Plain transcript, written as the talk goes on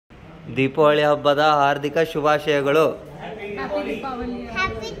ದೀಪಾವಳಿ ಹಬ್ಬದ ಹಾರ್ದಿಕ ಶುಭಾಶಯಗಳು.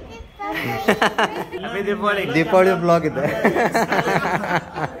 ದೀಪಾವಳಿ ಬ್ಲಾಗ್ ಇದೆ.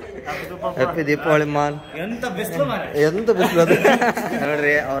 ಹ್ಯಾಪಿ ದೀಪಾವಳಿ ಮಾನ್. ಎಂತ ಬಿಸಿಲು ಅದು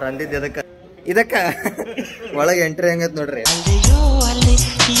ನೋಡ್ರಿ. ಅವ್ರು ಅಂದಿದ್ದು ಇದಕ್ಕ ಒಳಗೆ ಎಂಟ್ರಿ ಹೆಂಗತ್ ನೋಡ್ರಿ.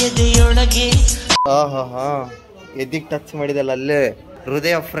 ಹಾ ಎದಿಗ್ ಟಚ್ ಮಾಡಿದಲ್ಲ ಅಲ್ಲೇ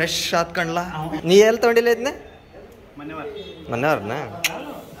ಹೃದಯ ಫ್ರೆಶ್ ಆತ್ಕಂಡ್ಲ. ನೀ ಎಲ್ಲಿ ತಗೊಂಡಿಲ್ಲ ಇದನ್ನ? ಮನೆಯವ್ರನ್ನ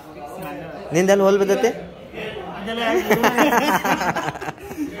ನಿಂದೆಲ್ಲ ಹೋಲ್ ಬಿದ್ದೈತಿ.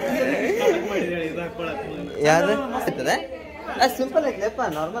 ಯಾವ್ದು ಸಿಂಪಲ್ ಐತ್ಲೆಪ್ಪ,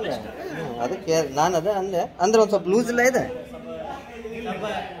 ನಾರ್ಮಲ್. ಅದಕ್ಕೆ ನಾನು ಅದ ಅಂದೆ ಅಂದ್ರೆ ಒಂದ್ ಸ್ವಲ್ಪ ಲೂಸ್ ಇಲ್ಲ ಇದೆ.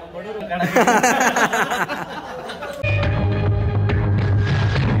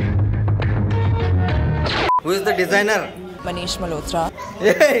 Who is the designer? Manish Malhotra.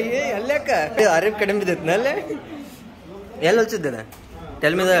 ಅಲ್ಲೇಕ ಅರಿವ್ ಕಡಿಮೆ ಬಿದ್ದೈತಿ ಅಲ್ಲೇ. ಎಲ್ಲಿ ಹೊಲ್ಸಿದ್ದೇನೆ?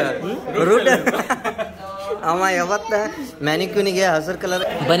 Tell me the root. ಅವ ಯಾವತ್ತ ಮ್ಯಾನಿಕ್ಯೂನಿಗೆ ಹಸಿರು ಕಲರ್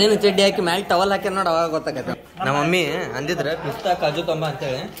ಬನೀನು ಚಡ್ಡಿ ಹಾಕಿ ಮ್ಯಾಲ್ ಟವಲ್ ಹಾಕ್ಯಾರ ನೋಡಿ, ಅವಾಗ ಗೊತ್ತಾಗತ್ತೆ. ನಮ್ಮ ಮಮ್ಮಿ ಅಂದಿದ್ರೆ ಪಿಸ್ತಾ ಕಾಜು ತೊಂಬ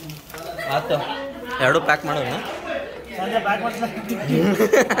ಅಂತೇಳಿ. ಆತು, ಎರಡು ಪ್ಯಾಕ್ ಮಾಡೋಣ.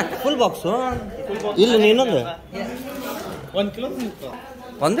 ಫುಲ್ ಬಾಕ್ಸು ಇಲ್ಲ. ನೀನೊಂದು 1 ಕಿಲೋ.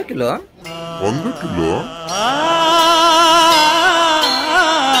 1 ಕಿಲೋ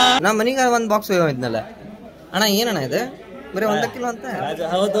ನಮ್ಮ ಮನೆಗೆ ಒಂದು ಬಾಕ್ಸ್ ಹೋಗಿದ್ನಲ್ಲ ಅಣ್ಣ. ಏನಣ್ಣ ಇದು ಬರೀ 1 ಕಿಲೋ ಅಂತ?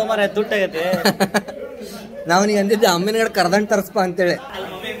 ಹೌದು ಮರ, ದುಡ್ಡಾಗತ್ತೆ. ನಾವು ನೀ ಅಂದಿದ್ದೆ ಅಮ್ಮಿನಗಡೆ ಕರ್ದಂಟ್ ತರಿಸ್ಪ ಅಂತೇಳಿ.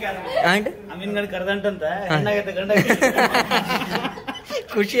 ಅಮ್ಮಿನಗಡೆ ಕರ್ದಂಟ್ ಅಂತ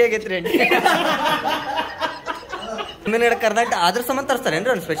ಖುಷಿ ಆಗೈತ್ರಿ. ಅಮ್ಮಿನಗಡೆ ಕರ್ದಂಟ್ ಅದ್ರ ಸಂಬಂಧ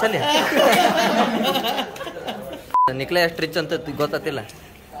ತರಿಸ್ತಾರೇನ್ರಿ ಒಂದು ಸ್ಪೆಷಲಿ? ನಿಕ್ಲೆ ಎಷ್ಟು ರಿಚ್ ಅಂತ ಗೊತ್ತಿಲ್ಲ.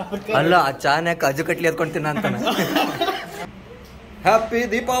 ಅಲ್ಲ ಆ ಚಾನ್ಯಾಕ ಕಾಜು ಕಟ್ಲಿ ಎತ್ಕೊಂತೀನಿ ಅಂತಾನೆ. ಹ್ಯಾಪಿ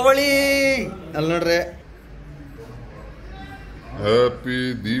ದೀಪಾವಳಿ ಅಲ್ಲಿ ನೋಡ್ರಿ. ಹ್ಯಾಪಿ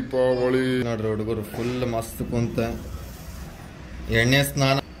ದೀಪಾವಳಿ ನೋಡ್ರಿ. ಹುಡುಗರು ಫುಲ್ ಮಸ್ತ್ ಕುಂತ ಎಣ್ಣೆ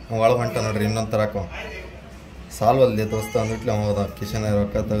ಸ್ನಾನ ಒಳಗೆ ಹೊಂಟ ನೋಡ್ರಿ. ಇನ್ನೊಂದು ತರಕ ಸಾಲ್ವಲ್ದೆ ದೋಸ್ತ ಅಂದ್ಬಿಟ್ಲೆ ಹೋದ ಕಿಶನ್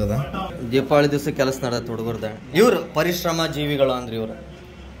ರೊಕ್ಕ ತಗದ. ದೀಪಾವಳಿ ದಿವಸ ಕೆಲಸ ನಡತ್ ಹುಡುಗರ್ದ. ಇವ್ರು ಪರಿಶ್ರಮ ಜೀವಿಗಳು ಅಂದ್ರೆ ಇವ್ರು.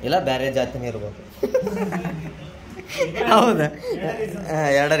 ಇಲ್ಲ ಬೇರೆ ಜಾತಿನೇ ಇರ್ಬೋದು. ಹೌದಾ?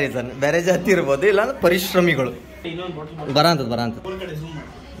 ಎರಡ ರೀಸನ್. ಬೇರೆ ಜಾತಿ ಇರ್ಬೋದು, ಇಲ್ಲ ಅಂದ್ರೆ ಪರಿಶ್ರಮಿಗಳು. ಬರಂತದ್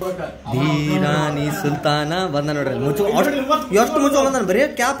ಧೀರಾನಿ ಸುಲ್ತಾನ ಬಂದ ನೋಡ್ರಿ. ಮುಚ್ಚು ಎಷ್ಟು ಮುಚ್ಚ ಬಂದ ಬರೀ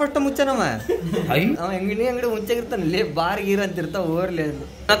ಕ್ಯಾಪ್ ಅಷ್ಟ ಮುಚ್ಚ. ನಮ್ಮ ಅಂಗಡಿ ಮುಚ್ಚಾಗಿರ್ತಾನ. ಇಲ್ಲಿ ಬಾರ್ ಗೀರ್ ಅಂತ ಇರ್ತಾವ. ಓರ್ಲಿ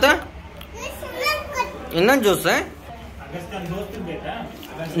ಇನ್ನೊಂದು ಜ್ಯೂಸ್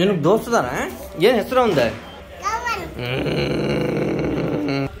ನಿನಗ್ ದೋಸ್ತದಾರ? ಏನ್ ಹೆಸರು ಅವಂದ?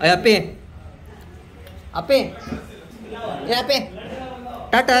 ಅಪ್ಪಿ ಅಪ್ಪಿ ಅಪ್ಪಿ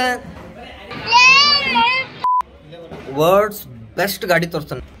ಟಾಟಾ. ವರ್ಡ್ಸ್ ಬೆಸ್ಟ್ ಗಾಡಿ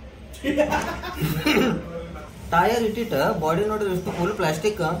ತೋರಿಸ್ತಾನೆ. ಟೈರ್ ಇಟ್ಟಿಟ್ಟ ಬಾಡಿ ನೋಡ್ರಿ ಎಷ್ಟು full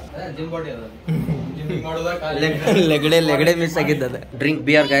plastic. ಲೆಗಡೆ miss ಆಗಿದ್ದದ. Drink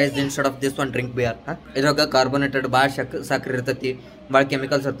beer guys instead of this one drink beer. ಇದ್ರಾಗ ಕಾರ್ಬೋನೇಟೆಡ್ ಭಾಳ ಸಕ್ಕರೆ ಇರ್ತೈತಿ, ಭಾಳ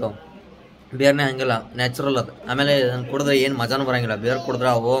ಕೆಮಿಕಲ್ಸ್ ಇರ್ತಾವ. ಬಿಯರ್ನೇ ಹಂಗಿಲ್ಲ, ನ್ಯಾಚುರಲ್ ಅದು. ಆಮೇಲೆ ಇದನ್ನು ಕುಡಿದ್ರೆ ಏನು ಮಜಾನು ಬರಂಗಿಲ್ಲ. ಬಿಯರ್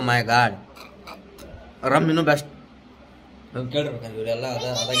ಕುಡಿದ್ರೆ ಓ ಮೈ ಗಾಡ್. ರಮ್ ಇನ್ನೂ ಬೆಸ್ಟ್. ಕೇಳಿರ್ಬೇಕು ಇವರೆಲ್ಲ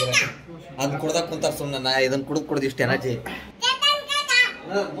ಅದಾಗಿರ ಅದನ್ನ ಕುಡ್ದಾಗ ಕುಂತಾರ ಸುಮ್ಮನೆ. ನಾ ಇದನ್ನ ಕುಡ್ದು ಇಷ್ಟು ಎನರ್ಜಿ.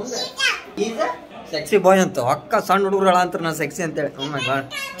 ಸೆಕ್ಸಿ ಬಾಯ್ ಅಂತ ಅಕ್ಕ ಸಣ್ಣ ಹುಡುಗರು ಅಂತ ನಾ ಸೆಕ್ಸಿ ಅಂತೇಳಿ. ಓ ಮೈ god.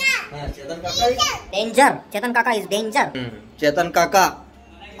 Danger. Cheytan Kaka is danger. Cheytan Kaka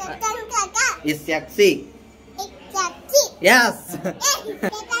is sexy. Yes.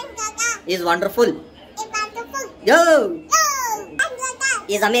 Cheytan Kaka is wonderful. is wonderful. Yo.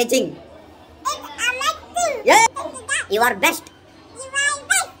 Is amazing. Yeah. You are best.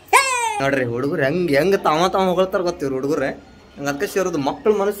 ನೋಡ್ರಿ ಹುಡುಗರು ಹೆಂಗ್ ತಾವ ಹೊಗಳ್ತಾರ ಗೊತ್ತಿವ್ರು ಹುಡುಗರೇ. ಹಂಗ ಅದಕ್ಕೆ ಸೇರೋದು.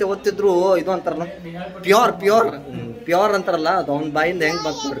 ಮಕ್ಕಳು ಮನಸ್ಸು ಯಾವತ್ತಿದ್ರು ಇದು ಅಂತಾರಲ್ಲ, ಪ್ಯೂರ್ ಅಂತಾರಲ್ಲ, ಅದು ಅವ್ನ ಬಾಯಿಂದ ಹೆಂಗ್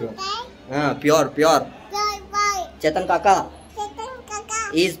ಬಂತ ನೋಡ್ರಿ. ಹಾ, pure. Cheytan Kaka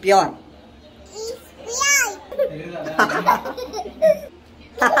is pure.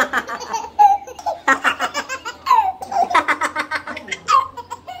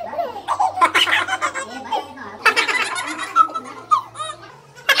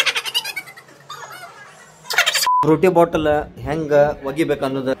 Frooti bottle ಹೆಂಗ ಒಗಿಬೇಕು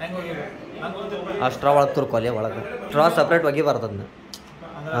ಅನ್ನೋದು ಆ ಸ್ಟ್ರಾ ಒಳಗೆ ತುರ್ಕೊಲೆ. ಒಳಗೆ ಸ್ಟ್ರಾ ಸಪ್ರೇಟ್ ಒಗಿಬಾರ್ದು ಅದನ್ನ.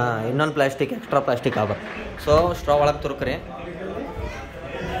 ಇನ್ನೊಂದು ಪ್ಲಾಸ್ಟಿಕ್ ಎಕ್ಸ್ಟ್ರಾ ಪ್ಲಾಸ್ಟಿಕ್ ಆಗ್ಬಾರ್ದು. ಸೊ ಸ್ಟ್ರಾ ಒಳಗೆ ತುರ್ಕ್ರಿ.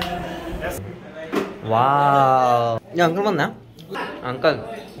 ವಾ ಅಂಕಲ್ ಬಂದ. ಅಂಕಲ್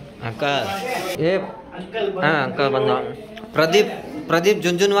ಏ ಹಾಂ ಅಂಕಲ್ ಬಂದ. ಪ್ರದೀಪ್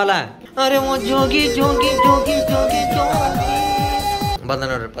ಜುಂಜುನ್ವಾಲ. ಅರೆ ಜೋಗಿ ಜೋಗಿ ಜೋಗಿ ಜೋಗಿ ಜೋಗಿ ಬಂದ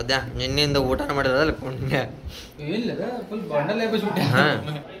ನೋಡ್ರಿ. ಪದ್ಯ ನಿನ್ನೆಯಿಂದ ಊಟ ಮಾಡಿರೋದಲ್ಲ ಪುಣ್ಯ. ಹಾಂ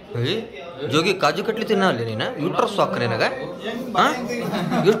ಜೋಗಿ ಕಾಜು ಕಟ್ಲಿ ತಿನ್ನಲಿ ನೀನು ಇಟ್ರ ಸೊಕ್ಕ ನಿನಗ ಹಾಂ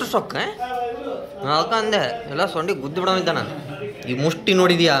ಇಷ್ಟು ಸೊಕ್ಕ ಅದಕ್ಕೆ ಅಂದೆ ಎಲ್ಲ ಸೊಂಡಿ ಗುದ್ದು ಬಿಡೋನಿದ್ದ ನಾನು ಈ ಮುಷ್ಟಿ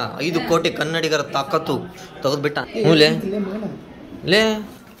ನೋಡಿದ್ಯಾ 5 ಕೋಟಿ ಕನ್ನಡಿಗರ ತಾಕತ್ತು ತೆಗೆದ್ಬಿಟ್ಟ ಹ್ಞೂಲೇ ಲೇ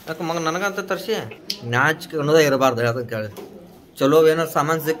ಯಾಕೆ ಮಗ ನನಗಂತ ತರಿಸಿ ನಾಚಿಕೆ ಅನ್ನೋದೇ ಇರಬಾರ್ದು ಅದಕ್ಕೆ ಕೇಳಿ ಚಲೋ ಏನಾರು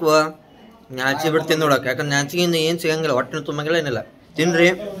ಸಾಮಾನು ಸಿಕ್ಕುವ ನಾಚಿ ಬಿಟ್ಟು ತಿಂದು ನೋಡಕ್ಕೆ ಯಾಕಂದ್ರೆ ನಾಚಿಕೆಯಿಂದ ಏನು ಸಿಗಂಗಿಲ್ಲ ಹೊಟ್ಟೆ ತುಂಬಂಗಿಲ್ಲ ಏನಿಲ್ಲ ತಿನ್ರಿ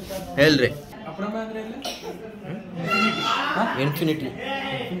ಹೇಳ್ರಿ ಇನ್ಫಿನಿಟಿ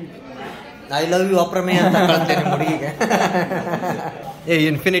ಐ ಲವ್ ಯು ಅಪ್ರಮೇಯ ಅಂತ ಕಳ್ತೇನೆ ಹುಡುಗಿಗೆ ಏ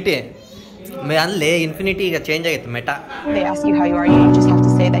ಇನ್ಫಿನಿಟಿ ಅಲ್ಲೇ ಇನ್ಫಿನಿಟಿ ಈಗ ಚೇಂಜ್ ಆಗೈತೆ meta They ask you how you are, you just have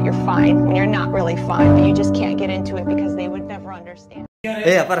to say that you're fine when you're not really fine, but you just can't get into it because they would never understand.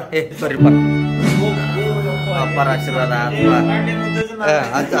 ಏ ಅಪ್ಪರ ಸಾರಿ ಅಪ್ಪರ ಆಶೀರ್ವಾದ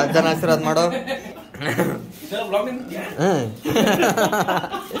ಅಜ್ಜನ ಆಶೀರ್ವಾದ ಮಾಡೋ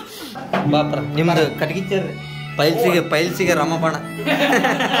ಬಾಪ್ರ ನಿಮ್ದು ಕಟ್ಗಿಚ್ಚರ್ರಿ ಪೈಲ್ಸಿಗೆ ರಾಮಬಾಣ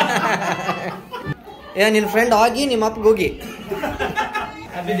ಏ ನಿನ್ನ friend ಹೋಗಿ ನಿಮ್ಮ ಅಪ್ಪಗೆ ಹೋಗಿ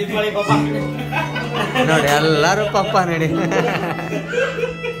ನೋಡಿ ಎಲ್ಲಾರು ಪಪ್ಪ ನೋಡಿ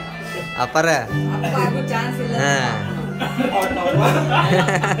ಅಪ್ಪರ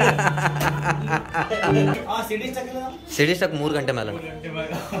ಸಿಡಿ ಸ್ಟಕ್ 3 ಗಂಟೆ ಮೇಲೆ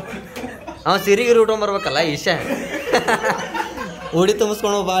ಅವ ಸಿರಿಗೆ ಊಟ ಬರ್ಬೇಕಲ್ಲ ಈಶಾ ಉಡಿ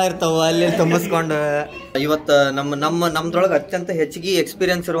ತುಂಬಿಸ್ಕೊಂಡು ಭಾಳ ಇರ್ತಾವ ಅಲ್ಲಿ ತುಂಬಿಸ್ಕೊಂಡು ಇವತ್ತು ನಮ್ದ್ರೊಳಗೆ ಅತ್ಯಂತ ಹೆಚ್ಚಿಗೆ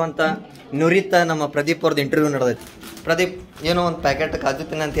ಎಕ್ಸ್ಪೀರಿಯನ್ಸ್ ಇರುವಂತ ನುರಿತ ನಮ್ಮ ಪ್ರದೀಪ್ ಅವ್ರದ್ದು ಇಂಟರ್ವ್ಯೂ ನಡೆದೈತಿ ಪ್ರದೀಪ್ ಏನೋ ಒಂದು ಪ್ಯಾಕೆಟ್ ಕಾಜು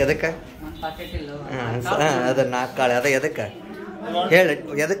ತಿನ್ನಂತ ಎದಕ್ಕೆ ಅದ 4 ಕಾಳು ಅದ ಎದಕ್ಕೆ ಹೇಳಿ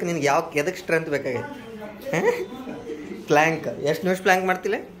ಎದಕ್ಕೆ ನಿನ್ಗೆ ಎದಕ್ಕೆ ಸ್ಟ್ರೆಂತ್ ಬೇಕಾಗೈತಿ ಪ್ಲ್ಯಾಂಕ್ ಎಷ್ಟು ನಿಮಿಷ ಪ್ಲ್ಯಾಂಕ್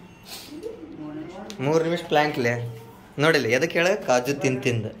ಮಾಡ್ತಿಲ್ಲ 3 ನಿಮಿಷ ಪ್ಲ್ಯಾಂಕ್ಲೆ ನೋಡಿಲ್ಲ ಎದಕ್ಕೆ ಹೇಳ ಕಾಜು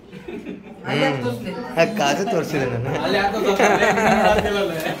ತಿಂದು ಕಾಜು ತೋರಿಸಿದೆ ನಾನು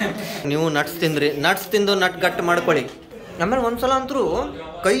ನೀವು ನಟ್ಸ್ ತಿಂದ್ರಿ ನಟ್ಸ್ ತಿಂದು ನಟ್ ಗಟ್ಟು ಮಾಡ್ಕೊಳ್ಳಿ ಆಮೇಲೆ ಒಂದ್ಸಲ ಅಂತರೂ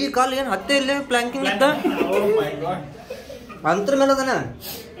ಕೈ ಕಾಲು ಏನು ಹತ್ತೆ ಇಲ್ಲೇ ಪ್ಲ್ಯಾಂಕಿಂಗ್ ಇದ್ದ ಅಂತರ ಮೇಲೆ ಅದನ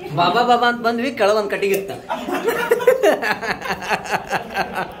ಬಾಬಾ ಅಂತ ಬಂದ್ವಿ ಕೆಳಗೊಂದು ಕಟ್ಟಿಗಿತ್ತ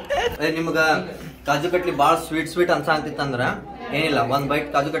ನಿಮ್ಗ ಕಾಜು ಕಟ್ಲಿ ಭಾಳ ಸ್ವೀಟ್ ಅನ್ಸ ಅಂತಿತ್ತಂದ್ರ ಏನಿಲ್ಲ 1 ಬೈಟ್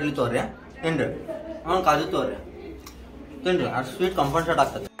ಕಾಜು ಕಟ್ಲಿ ತೋರ್ರಿ ಏನ್ರಿ ಕಾಜು ತೋರ್ರಿ ತಿನ್ರಿ ಅಷ್ಟು ಸ್ವೀಟ್ ಕಂಪನ್ಸೇಟ್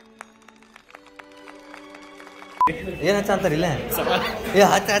ಆಗ್ತದೆ ಏನ್ ಅಂತಾರಿಲ್ಲ ಏ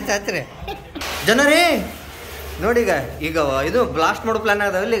ಹಚ್ಚ್ರಿ ಜನರೇ ನೋಡಿ ಈಗ ಇದು ಬ್ಲಾಸ್ಟ್ ಮಾಡೋ ಪ್ಲಾನ್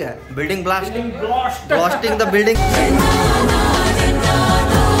ಆಗದಲ್ಲ ಈಗ ಬಿಲ್ಡಿಂಗ್ ಬ್ಲಾಸ್ಟಿಂಗ್ ದ ಬಿಲ್ಡಿಂಗ್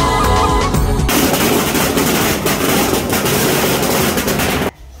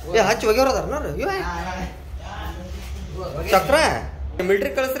ಏ ಹಚ್ಚಿ ಒಗ್ಯೋರದಾರ ನೋಡ್ರಿ ಇವ ಚಕ್ರ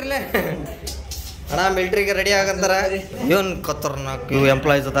ಮಿಲ್ಟ್ರಿ ಕಳಿಸ್ರಿಲ್ಲ ಅಣ್ಣ ಮಿಲ್ಟ್ರಿಗೆ ರೆಡಿ ಆಗಂತಾರ ಇವನ್ ಖತರ್ನಾಕ್ ಇವ್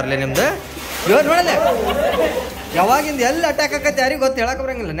ಎಂಪ್ಲಾಯೀಸ್ ಅದಾರಲ್ಲ ನಿಮ್ದು ಇವನ್ ನೋಡಲ್ಲ ಯಾವಾಗಿಂದ ಎಲ್ಲಿ ಅಟ್ಯಾಕ್ ಆಕತಿ ಯಾರಿಗೆ ಗೊತ್ತು ಹೇಳಕ್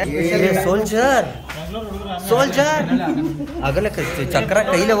ಬರಂಗಿಲ್ಲ ಸೋಲ್ಜರ್ ಆಗಲ್ಲ ಚಕ್ರ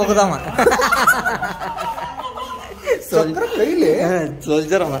ಕೈಲೇ ಹೋಗದವ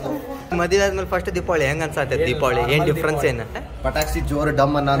ಸೋಲ್ಜರ್ ಅವ ಮದುವೆ ಆದ್ಮೇಲೆ ಫಸ್ಟ್ ದೀಪಾವಳಿ ಹೆಂಗ ಅನ್ಸತ್ತೆ ದೀಪಾವಳಿ ಏನ್ ಡಿಫ್ರೆನ್ಸ್ ಏನ ಪಟಾಕ್ಷಿ ಜೋರ್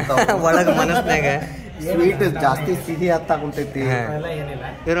ಡಮ್ ಅಂತ ಒಳಗ ಮನಸ್ನಾಗ ಸ್ವೀಟ್ ಜಾಸ್ತಿ ಸಿಹಿ ಹತ್ತಾಗುಂತೈತಿ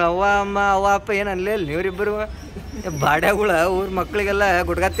ಇವ್ರು ಅವ್ವ ಅಪ್ಪ ಏನ್ ಅನ್ಲೇ ನೀವ್ರಿಬ್ಬರು ಬಾಡ್ಯಾಗಳ ಊರ್ ಮಕ್ಳಿಗೆಲ್ಲ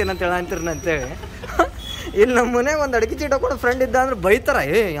ಗುಡ್ಗಾತೀನ ಅಂತ ಅಂತೇಳಿ ಇಲ್ಲಿ ನಮ್ಮ ಮನೆಗೆ ಒಂದು ಅಡಿಕೆ ಚೀಟ ಕೂಡ ಫ್ರೆಂಡ್ ಇದ್ದ ಅಂದ್ರೆ ಬೈತಾರ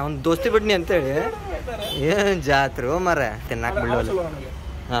ಅವ್ನ ದೋಸ್ತಿ ಬಿಡ್ನಿ ಅಂತೇಳಿ ಏನ್ ಜಾತ್ರೆ ಮರ ತಿನ್ನಾಕ ಬಿಡೋಲ್ಲ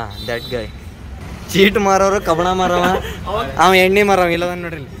ಹಾ ದಟ್ ಗೈ ಚೀಟ್ ಮಾರೋರು ಕಬಣ ಮಾರವ ಅವ ಎಣ್ಣೆ ಮಾರವ ಇಲ್ಲದ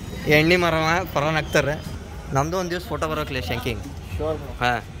ನೋಡ್ರಿ ಎಣ್ಣೆ ಮಾರವ ಫರಾನ್ ಹಾಕ್ತಾರೆ ನಮ್ದು ಒಂದು ದಿವ್ಸ ಫೋಟೋ ಬರೋಕ್ಲೆ ಶಂಕಿಂಗ್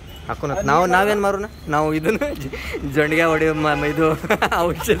ಹಾ ಹಾಕೋಣ ನಾವೇನು ಮಾರೋಣ ನಾವು ಇದನ್ನು ಜೊಂಡಿಗೆ ಹೊಡೆಯೋ ಇದು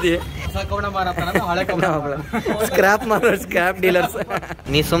ಔಷಧಿ ಸ್ಕ್ರಾಪ್ ಡೀಲರ್ಸ್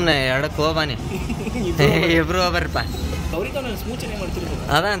ನೀ ಸುಮ್ಮನೆ ಎರಡಕ್ಕೆ ಹೋಗ್ಬಾನಿ ಇಬ್ರು ಹೋಗ್ಬರ್ರಪ್ಪ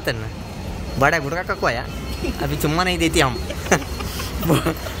ಅದ ಅಂತಾನ ಬಾಡ್ಯಾಗ ಹುಡ್ಕಾಕೋಯ ಅಭಿ ಚುಮ್ಮನ ಇದೈತಿ ಅವ್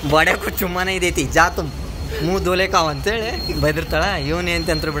ಬಾಡ್ಯಾಕು ಚುಮ್ಮನ ಇದೈತಿ ಜಾತು ಮೂ ದೋಲೆಕಾವ್ ಅಂತೇಳಿ ಬೈದಿರ್ತಾಳ ಇವನೇ ಅಂತ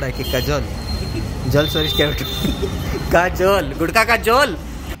ಅಂತ್ರ ಬಿಡಾಕಿ ಕಜೋಲ್ ಜೋಲ್ ಸೋರಿಸ್ ಕೇಳ್ಬಿಟ್ಟು ಕಾಜೋಲ್ ಗುಡ್ಕಾ ಕಾಜೋಲ್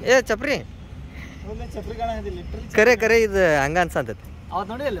ಏ ಚಪ್ರಿ ಕರೆ ಇದು ಹಂಗ ಅನ್ಸಂತೈತಿ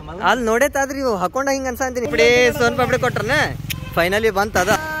ಅಲ್ಲಿ ನೋಡೇತಾದ್ರಿ ಇವು ಹಾಕೊಂಡ ಹಿಂಗ ಅನ್ಸಂತೀನಿ ಇಪ್ಪಡಿ ಸೋನ್ ಪಾಪಡಿ ಕೊಟ್ರನ ಫೈನಲಿ ಬಂತ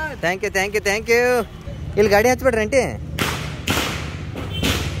ಅದ ಥ್ಯಾಂಕ್ ಯು ಇಲ್ಲಿ ಗಾಡಿ ಹಚ್ಬಿಡ್ರಿ ಆಂಟಿ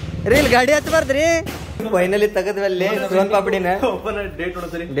ರೀ ಇಲ್ಲಿ ಗಾಡಿ ಹಚ್ಬಾರ್ದ್ರಿ ಫೈನಲಿ ತೆಗದ್ವಲ್ಲಿ ಸೋನ್ ಪಾಪಡಿನ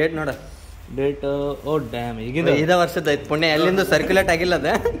ಡೇಟ್ ನೋಡ ಡೇಟ್ ಓ ಡ್ಯಾಮ್ ಈಗಿಂದ ಇದ ವರ್ಷದ ಐತ್ ಪುಣ್ಯ ಎಲ್ಲಿಂದ ಸರ್ಕ್ಯುಲೇಟ್ ಆಗಿಲ್ಲ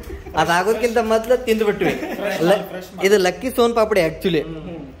ಅದಾಗೋದ್ಕಿಂತ ಮೊದ್ಲು ತಿಂದ್ಬಿಟ್ವಿ ಇದು lucky soan papdi actually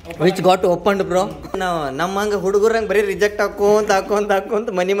which got opened bro ನಾವು ನಮ್ಮಂಗ ಹುಡುಗರಂಗ ಬರೀ ರಿಜೆಕ್ಟ್ ಹಾಕೋಂತ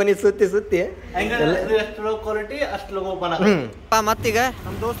ಮನಿ ಸುತ್ತಿ ಮತ್ತೀಗ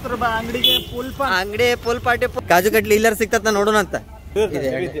ಅಂಗಡಿ ಫುಲ್ ಪಾರ್ಟಿ ಕಾಜು ಕಟ್ಲಿ ಇಲ್ಲರ ಸಿಕ್ತತ್ ನೋಡೋಣ ಅಂತ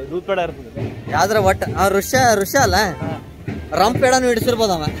ಯಾವ್ದ್ರ ಒಟ್ಟ ಋಷ್ಯ ಅಲ್ಲ ರಂಪೇಡನು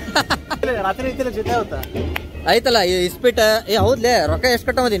ಹಿಡಿಸಿರ್ಬೋದವ ರಾತ್ರಿ ಐತಿಲ್ಲ ಜೊತೆ ಆಗುತ್ತಾ ಆಯ್ತಲ್ಲ ಇಸ್ಪಿಟ ಹೌದ್ಲೇ ರೊಕ್ಕ ಎಷ್ಟು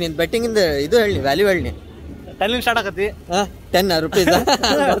ಕಟ್ಟಮದಿ ನೀನ್ ಬೆಟ್ಟಿಂಗ್ ಇಂದ ಇದು ಹೇಳಿ ವ್ಯಾಲ್ಯೂ ಹೇಳಿ 10 ಸ್ಟಾರ್ಟ್ ಆಗತ್ತಿ 10 ರೂಪೀಸ್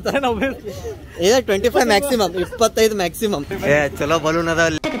ಇದು 25 ಮ್ಯಾಕ್ಸಿಮಮ್ 25 ಮ್ಯಾಕ್ಸಿಮಮ್ ಚಲೋ ಬಲೂನ್ ಅದ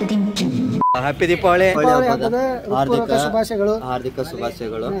ಹ್ಯಾಪಿ ದೀಪಾವಳಿ ಶುಭಾಶಯಗಳು ಹಾರ್ದಿಕ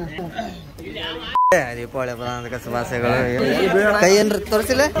ಶುಭಾಶಯಗಳು ದೀಪಾವಳಿ ಹಬ್ಬದ ಹಾರ್ದಿಕ ಶುಭಾಶಯಗಳು ಕೈ ಏನ್ರ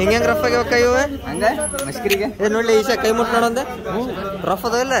ತೋರಿಸಿಲ್ಲ ಹಿಂಗ ರಫ್ ಆಗ್ಯಾವ ಕೈ ಹಂಗ ಮಸ್ಕಿರಿಗೆ ನೋಡ್ಲಿ ಈಶಾ ಕೈ ಮುಟ್ ನೋಡೊಂದ ರಫ್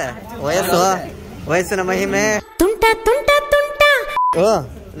ಅದ ಇಲ್ಲ ವಯಸ್ಸಿನ ಮಹಿಮೆ ತುಂಟ ತುಂಟ ತುಂಟ ಓ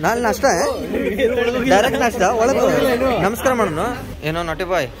ನಾಳೆ ನಾಷ್ಟ ಡೈರೆಕ್ಟ್ ನಾಷ್ಟ ಒಳಗೆ ನಮಸ್ಕಾರ ಮಾಡೋಣ ಏನೋ ನಾಟಿ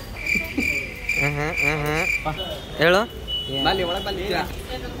ಬಾಯ್ ಹೇಳು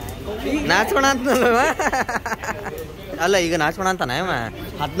ನಾಚ್ಕೋಣ ಅಂತಲ್ವ ಅಲ್ಲ ಈಗ ನಾಚ್ಕೋಣ ಅಂತಾನ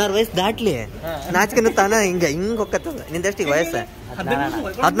 16 ವಯಸ್ಸು ದಾಟ್ಲಿ ನಾಚ್ಕಿನ ತಾನ ಹಿಂಗ ಹೊಕ್ಕತ್ತದ ನಿಂದೆಷ್ಟು ಈಗ ವಯಸ್ಸು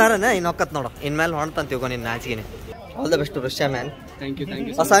 16 ಇನ್ನು ಹೊಕ್ಕತ್ ನೋಡು ಇನ್ಮೇಲೆ ಹೊಣ್ತಂತೀವ ನಿನ್ ನಾಚಿಗೆನೆ all the best Russia man thank you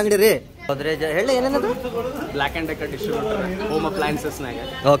ಹೊಸ ಅಂಗಡಿ ರೀ ಹೋದ್ರೆ ಹೇಳಿ ಏನೇನದು black and decker distributor home ಅಪ್ಲಯನ್ಸಸ್ನಾಗ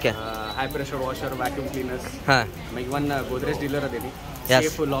okay high pressure washer vacuum cleaners ಹಾಂ one Godrej dealer ಅದೇನಿ Yes.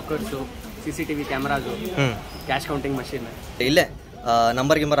 Safe lockers CCTV cameras cash counting machine ಇಲ್ಲೇ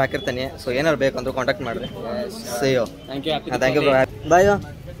ನಂಬರ್ ಗಿಂಬರ್ ಹಾಕಿರ್ತಾನೆ ಸೊ ಏನಾರು ಬೇಕಂದ್ರೆ ಕಾಂಟ್ಯಾಕ್ಟ್ ಮಾಡ್ರಿ ಸೇಯೋ thank you thank you bye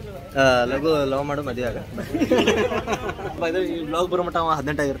ಲಘು ಲವ್ ಮಾಡು ಮದುವೆ ಆಗ ಬ್ಲಾಗ್ ಬರೋ ಮಟ್ಟ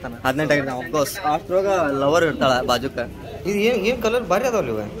 18 ಆಗಿರ್ತಾನ 18 ಆಗಿರ್ತಾನೆ ಅಫ್ಕೋರ್ಸ್ ಅಷ್ಟ್ರಾಗ ಲವರ್ ಇರ್ತಾಳ ಬಾಜುಕ ಇದು ಏನು ಕಲರ್ ಭಾರಿ ಅದಾವಲ್ಲ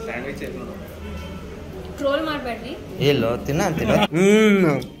ಇವ ಟ್ರೋಲ್ ಮಾಡಬೇಡ್ರಿ ಇಲ್ಲೋ ತಿನ್ನ ಅಂತಿಲ್ಲ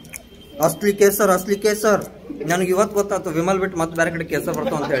ಅಸ್ಲಿ ಕೇಸರ್ ನನಗೆ ಇವತ್ತು ಗೊತ್ತಾಯ್ತು ವಿಮಲ್ ಬಿಟ್ಟು ಮತ್ತೆ ಬೇರೆ ಕಡೆ ಕೇಸರ್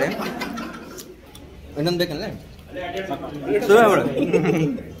ಬರ್ತಾವ ಅಂತ ಹೇಳಿ ಇನ್ನೊಂದು ಬೇಕಲ್ಲ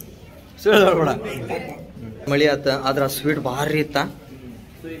ಸುಳ್ಳ ಮಳಿ ಆತ ಆದ್ರ ಸ್ವೀಟ್ ಭಾರಿ ಇತ್ತ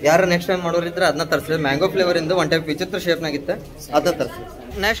ಯಾರು ನೆಕ್ಸ್ಟ್ ಟೈಮ್ ಮಾಡೋರಿದ್ರೆ ಅದನ್ನ ತರಿಸಿದ್ರೆ ಮ್ಯಾಂಗೋ ಫ್ಲೇವರ್ ಇಂದ ಒನ್ ಟೈಪ್ ವಿಚಿತ್ರ ಶೇಪ್ನಾಗಿತ್ತ ಅದನ್ನ ತರಿಸಿ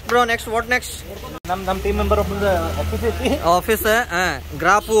next bro next what next ನಮ್ಮ ಟೀಮ್ ಮೆಂಬರ್ ಆಫೀಸ್ ಐತಿ office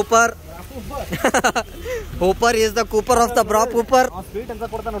ಗ್ರಾಪ್ ಊಪರ್ ಊಪರ್ is the Cooper of the ಬ್ರಾಪ್ ಊಪರ್ sweet ಅಂತ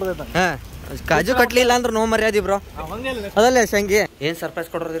ಕೊಡ್ತಾ ನೋಡೋದೈತ ಕಾಜು ಕಟ್ಲಿಲ್ಲ ಅಂದ್ರೆ ನೋ ಮರ್ಯಾದಿ ಬ್ರೋ ಅದಲ್ಲೇ ಶಂಗಿ ಏನ್ ಸರ್ಪ್ರೈಸ್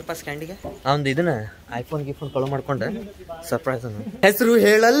ಕೊಡೋದಿರಪ್ಪ ಸ್ಕ್ಯಾಂಡಿಗೆ ಅವ್ನು ಇದನ್ನ ಐಫೋನ್ ಗಿಫೋನ್ ಕಳು ಮಾಡ್ಕೊಂಡೆ ಸರ್ಪ್ರೈಸ್ ಹೆಸರು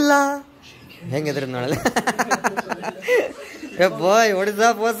ಹೇಳಲ್ಲ ಹೆಂಗಿದ್ರಿ ನೋಡಲ್ಲ ಬಾಯ್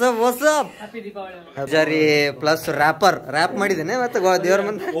ಜರಿ ಪ್ಲಸ್ ರ್ಯಾಪ್ ಮಾಡಿದ್ದೇನೆ ಮತ್ತೆ ದೇವ್ರ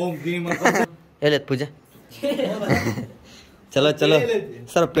ಮುಂದೆ ಎಲ್ಲೈತ್ ಪೂಜೆ ಚಲೋ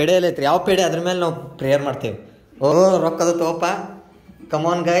ಸರ್ ಪೇಡೆ ಎಲ್ಲೈತ್ರಿ ಯಾವ ಪೇಡೆ ಅದ್ರ ಮೇಲೆ ನಾವು ಪ್ರೇಯರ್ ಮಾಡ್ತೇವೆ ಓ ರೊಕ್ಕದ ತಗೋಪ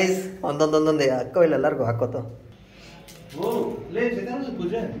ಕಮಾನ್ ಗೈಸ್ ಒಂದೊಂದೊಂದೊಂದು ಹಾಕೋ ಇಲ್ಲ ಎಲ್ಲರಿಗೂ ಹಾಕೋತ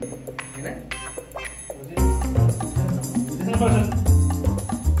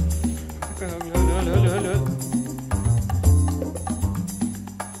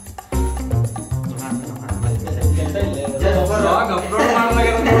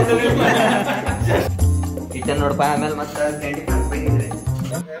ಕಿಚನ್ ನೋಡಪ್ಪ ಆಮೇಲೆ ಮತ್ತೆ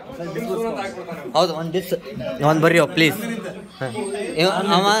ಹೌದು ಒಂದ್ ಬರ್ರಿ ಪ್ಲೀಸ್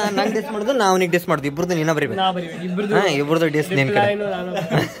ಅವ ನಂಗೆ ಡಿಸ್ ಮಾಡುದು ನಾ ಅವನಿಗೆ ಡಿಸ್ ಮಾಡುದು ಇಬ್ರದ್ದು ನೀನ ಬರೀಬೇಕು ಹಾ ಇಬ್ರದ್ದು ಡಿಸ್ ನಿನ್ ಕಡೆ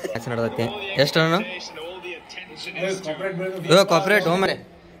ನಡ್ದೈತಿ ಎಷ್ಟು ಕಾರ್ಪೊರೇಟ್ ಹೋಮರೆ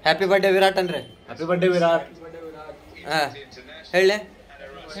ಹ್ಯಾಪಿ ಬರ್ಡೇ ವಿರಾಟ್ ಅನ್ರಿ ಹ್ಯಾಪಿ ಬರ್ಡೇ ವಿರಾಟ್ ಹಾ ಹೇಳಿ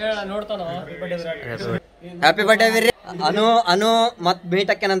ನೋಡ್ತಾನ ಹ್ಯಾಪಿ ಬರ್ಡೇ ವಿರಿ ಅನು ಮತ್ ಮೀಟ್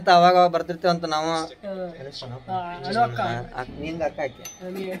ಹಾಕ್ಯಾನಂತ ಅವಾಗ ಬರ್ತಿರ್ತೇವಂತ ನಾವು ನಿಂಗ ಅಕ್ಕ ಹಾಕಿ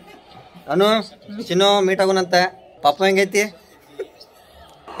ಅನು ಚಿನ್ನು ಮೀಟ್ ಆಗೋಣಂತ ಪಾಪ ಹೆಂಗೈತಿ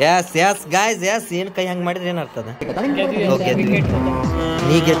ಎಸ್ ಗಾಯ್ಸ್ ಏನ್ ಕೈ ಹಂಗ್ ಮಾಡಿದ್ರೆ ಏನ್ ಅರ್ಥದ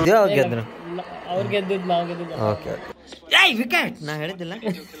ನೀ ಗೆದ್ದೆ ಅವ್ರು ಗೆದ್ರು ಓಕೆ ವಿಕೆಟ್ ನಾ ಹೇಳಿದ್ದಿಲ್ಲ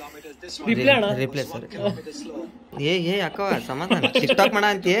ರಿಪ್ಲೇ ಸರ್ ಏ ಅಕ್ಕವ ಸಮಾಧಾನ ಟಿಕ್ಟಾಕ್ ಮಾಡ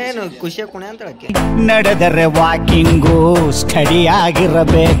ಅಂತ ಏನು ಖುಷಿಯ ಕುಣೆ ಅಂತ ಹೇಳಕ್ಕೆ ನಡೆದರೆ ವಾಕಿಂಗು ಸ್ಟಡಿ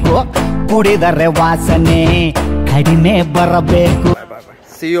ಆಗಿರಬೇಕು ಕುಡಿದರೆ ವಾಸನೆ ಕಡಿಮೆ ಬರಬೇಕು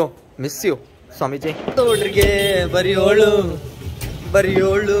ಸಿಯೋ ಮಿಸ್ ಯು ಸ್ವಾಮೀಜಿ ತೋಡ್ರಿಗೆ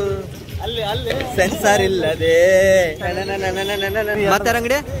ಬರಿಯೋಳು ಅಲ್ಲಿ ಸೆನ್ಸಾರ್ ಇಲ್ಲದೆ ಮತ್ತೆ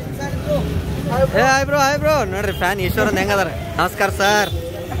ಅಂಗಡಿ ಹಾಯ್ ಬ್ರೋ ನೋಡ್ರಿ ಫ್ಯಾನ್ ಈಶ್ವರನ್ ಹೆಂಗದಾರ ನಮಸ್ಕಾರ ಸರ್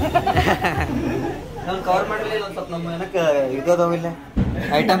ನಾನು ಕವರ್ ಮಾಡಲಿಲ್ಲ ಒಂದು ಸ್ವಲ್ಪ ನಮ್ಮ ಏನಕ್ಕೆ ಇದಾವಿಲ್ಲ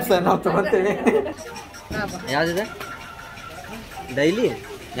ಐಟಮ್ಸ್ ನಾವು ತಗೊಂತೀವಿ ಯಾವ್ದಿದೆ ಡೈಲಿ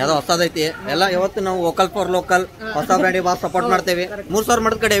ಯಾವುದೋ ಹೊಸದೈತಿ ಎಲ್ಲ ಇವತ್ತು ನಾವು ವೋಕಲ್ ಫಾರ್ ಲೋಕಲ್ ಹೊಸ ಬ್ರ್ಯಾಂಡಿಗೆ ಭಾಳ ಸಪೋರ್ಟ್ ಮಾಡ್ತೇವೆ 3000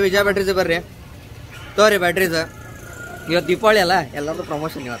 ಮಾಡಿದ ಕಡೆ ವಿಜಯ ಬ್ಯಾಟ್ರೀಸ್ ಬರ್ರಿ ತೋರಿ ಬ್ಯಾಟ್ರೀಸ್ ಇವತ್ತು ದೀಪಾವಳಿ ಅಲ್ಲ ಎಲ್ಲರದು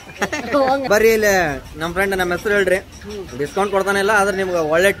ಪ್ರಮೋಷನ್ ಇವತ್ತು ಬರ್ರಿ ಇಲ್ಲಿ ನಮ್ಮ ಫ್ರೆಂಡ್ ನಮ್ಮ ಹೆಸರು ಹೇಳ್ರಿ ಡಿಸ್ಕೌಂಟ್ ಕೊಡ್ತಾನಿಲ್ಲ ಆದ್ರೆ ನಿಮ್ಗೆ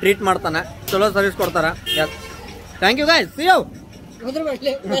ಒಳ್ಳೆ ಟ್ರೀಟ್ ಮಾಡ್ತಾನೆ ಚಲೋ ಸರ್ವಿಸ್ ಕೊಡ್ತಾರ yes thank you guys C you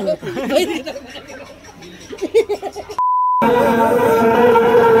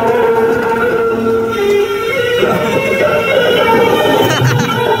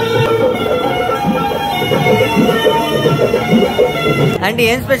ಅಂಡಿ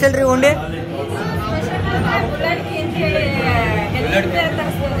ಏನು ಸ್ಪೆಷಲ್ ರೀ ಉಂಡೆ?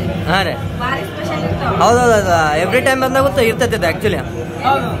 ಹಾಂ ರೀ ಹೌದೌದು ಎವ್ರಿ ಟೈಮ್ ಬಂದಾಗ ಗೊತ್ತಾ ಇರ್ತೈತೆ ಅದು ಆ್ಯಕ್ಚುಲಿ.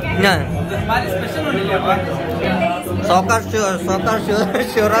 ಹಾಂ ಸಾವ್ಕಾರ್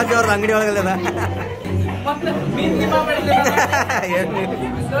ಶಿವರಾಜ್ ಅವ್ರ ಅಂಗಡಿ ಒಳಗಲ್ಲ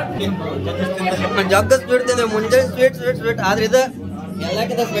ಜಗ್ಗ ಸ್ವೀಟ್ ತಿಂದ್ರೆ ಮುಂಜಾನೆ ಸ್ವೀಟ್ ಆದ್ರೆ ಇದು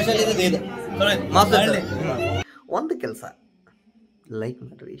ಎಲ್ಲಕ್ಕಿಂತ ಸ್ಪೆಷಲ್ ಇದು ಮಸ್ತ್. ಒಂದು ಕೆಲಸ, ಲೈಕ್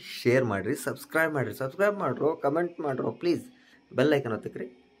ಮಾಡಿರಿ, ಶೇರ್ ಮಾಡಿರಿ, ಸಬ್ಸ್ಕ್ರೈಬ್ ಮಾಡ್ರು, ಕಮೆಂಟ್ ಮಾಡ್ರು ಪ್ಲೀಸ್. Bell icon ಒತ್ತಿಕ್ರಿ.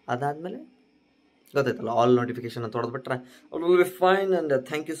 ಅದಾದಮೇಲೆ ಗೊತ್ತಾಯ್ತಲ್ಲ ಆಲ್ ನೋಟಿಫಿಕೇಶನ್ ಅಂತ ಹೊಡೆದ್ಬಿಟ್ರೆ will fine. And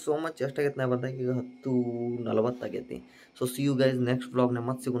thank you so much. ಎಷ್ಟಾಗೈತೆ ನಾ ಬಂದಾಗ ಈಗ 10:40 ಆಗೈತಿ. So C you guys next ವ್ಲಾಗ್ನ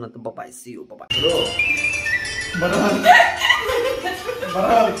ಮತ್ತೆ ಸಿಗೋಣಂತ. ಬಾಯ್, ಸಿ ಯು, ಬಾಯ್.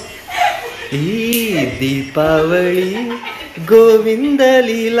 ಈ ದೀಪಾವಳಿ ಗೋವಿಂದ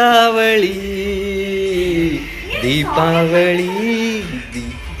ಲೀಲಾವಳಿ, ದೀಪಾವಳಿ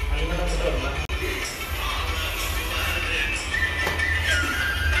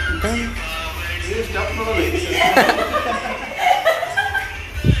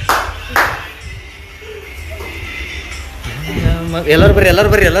ಎಲ್ಲರೂ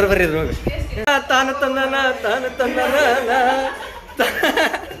ಬರ್ರಿ ಇದ್ರೊಳಗೆ. ತಾನು ತಂದನ